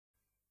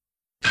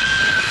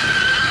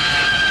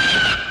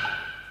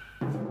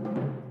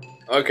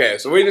Okay,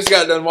 so we just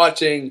got done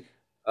watching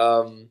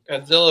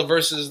Godzilla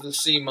versus the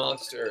Sea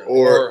Monster,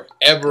 or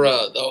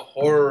Ebra, the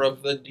Horror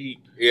of the Deep.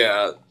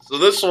 Yeah, so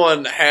this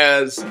one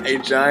has a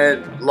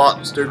giant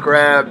lobster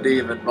crab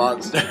demon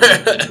monster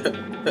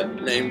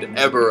named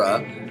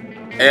Ebra,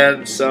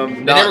 and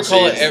some They Nazis.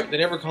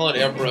 never call it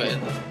Ebra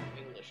in the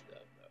English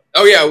dub, though.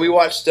 Oh yeah, we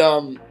watched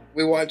the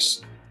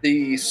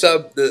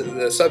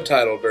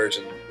subtitled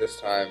version this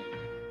time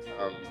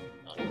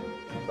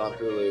on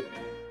Hulu,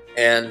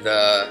 and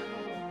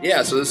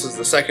yeah, so this is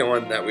the second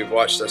one that we've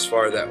watched thus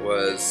far that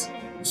was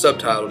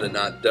subtitled and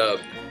not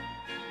dubbed.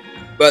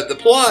 But the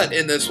plot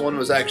in this one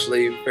was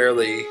actually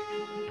fairly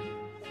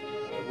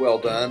well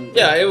done.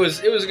 Yeah, it was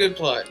a good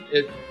plot.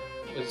 It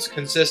was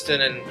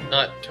consistent and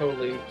not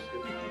totally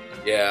stupid.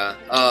 Yeah.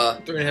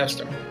 3.5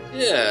 stars.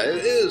 Yeah,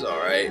 it is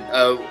alright.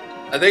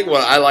 I think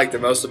what I liked the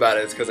most about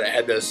it is because it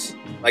had this,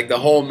 like the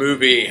whole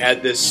movie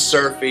had this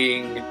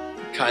surfing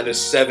kind of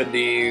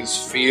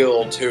 70s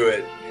feel to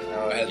it. You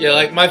know, it yeah,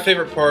 like my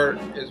favorite part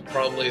is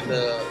probably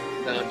the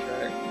soundtrack.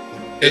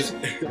 Because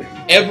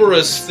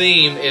Ebra's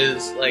theme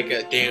is like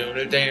a down,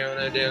 a down,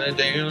 a down, a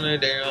down, a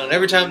down.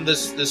 Every time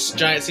this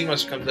giant sea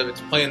monster comes up, it's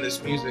playing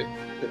this music.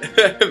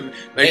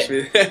 Makes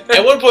me.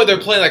 At one point, they're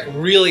playing like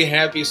really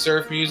happy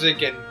surf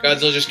music, and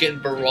Godzilla's just getting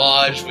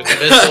barraged with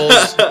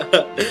missiles.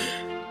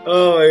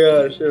 Oh my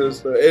gosh, it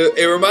was.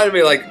 It reminded me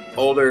of like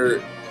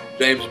older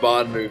James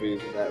Bond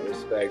movies in that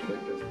respect,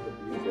 like the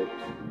music.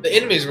 The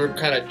enemies were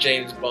kind of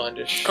James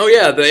Bondish. Oh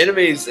yeah, the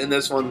enemies in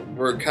this one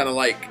were kind of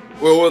like.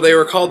 Well, they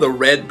were called the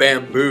Red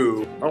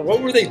Bamboo. Oh,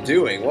 what were they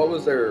doing? What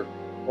was their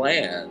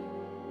plan?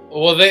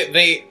 Well,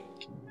 they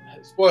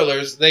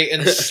spoilers. They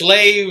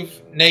enslave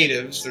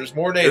natives. There's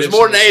more natives. There's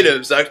more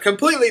natives. A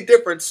completely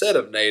different set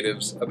of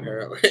natives,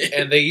 apparently.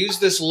 And they use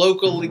this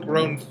locally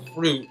grown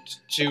fruit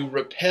to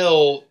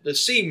repel the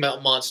sea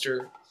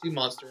monster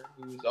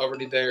who's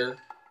already there.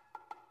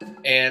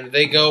 And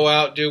they go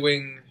out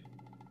doing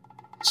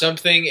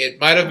something. It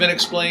might have been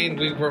explained.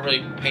 We weren't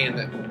really paying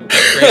that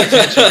great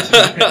attention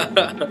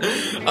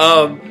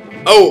to.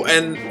 Oh,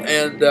 and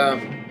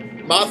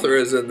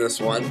Mothra is in this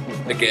one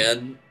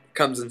again.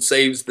 Comes and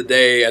saves the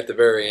day at the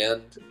very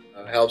end.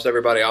 Helps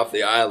everybody off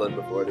the island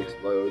before it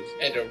explodes.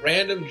 And a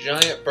random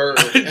giant bird.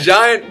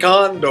 Giant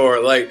condor,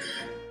 like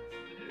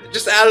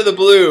just out of the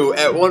blue.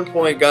 At one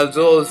point,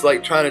 Godzilla's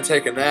like trying to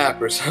take a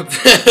nap or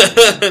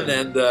something,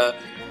 and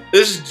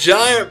this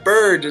giant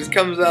bird just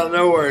comes out of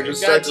nowhere and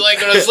just starts. Godzilla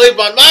gonna sleep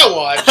on my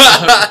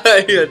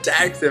watch. He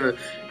attacks him, and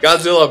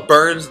Godzilla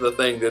burns the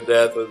thing to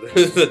death with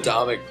his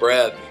atomic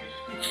breath.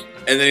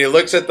 And then he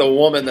looks at the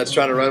woman that's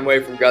trying to run away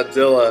from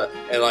Godzilla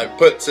and like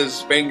puts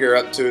his finger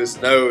up to his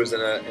nose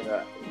in a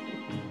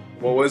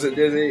what was it,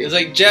 Dizzy? It's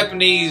like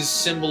Japanese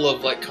symbol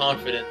of like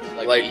confidence.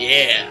 Like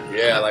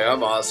yeah, like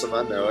I'm awesome,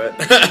 I know it.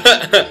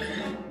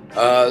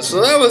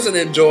 So that was an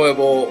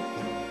enjoyable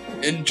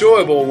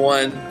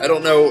one. I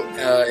don't know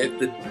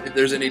if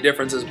there's any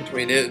differences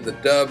between it and the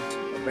dubbed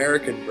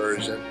American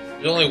version.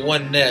 There's only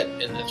one net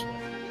in this one.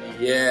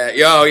 Yeah.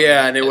 Oh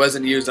yeah, and it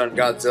wasn't used on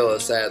Godzilla,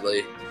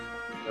 sadly.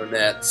 No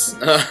nets.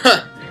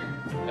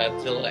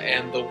 Godzilla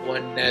and the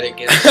one net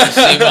against the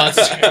sea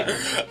monster.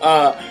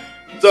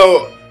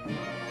 So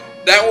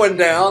that one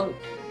down.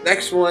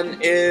 Next one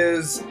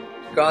is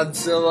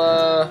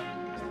Godzilla.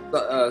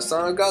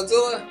 Son of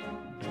Godzilla?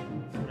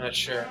 I'm not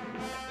sure.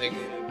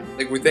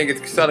 We think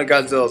it's Son of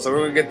Godzilla, so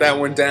we're gonna get that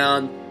one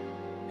down,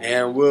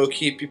 and we'll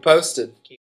keep you posted.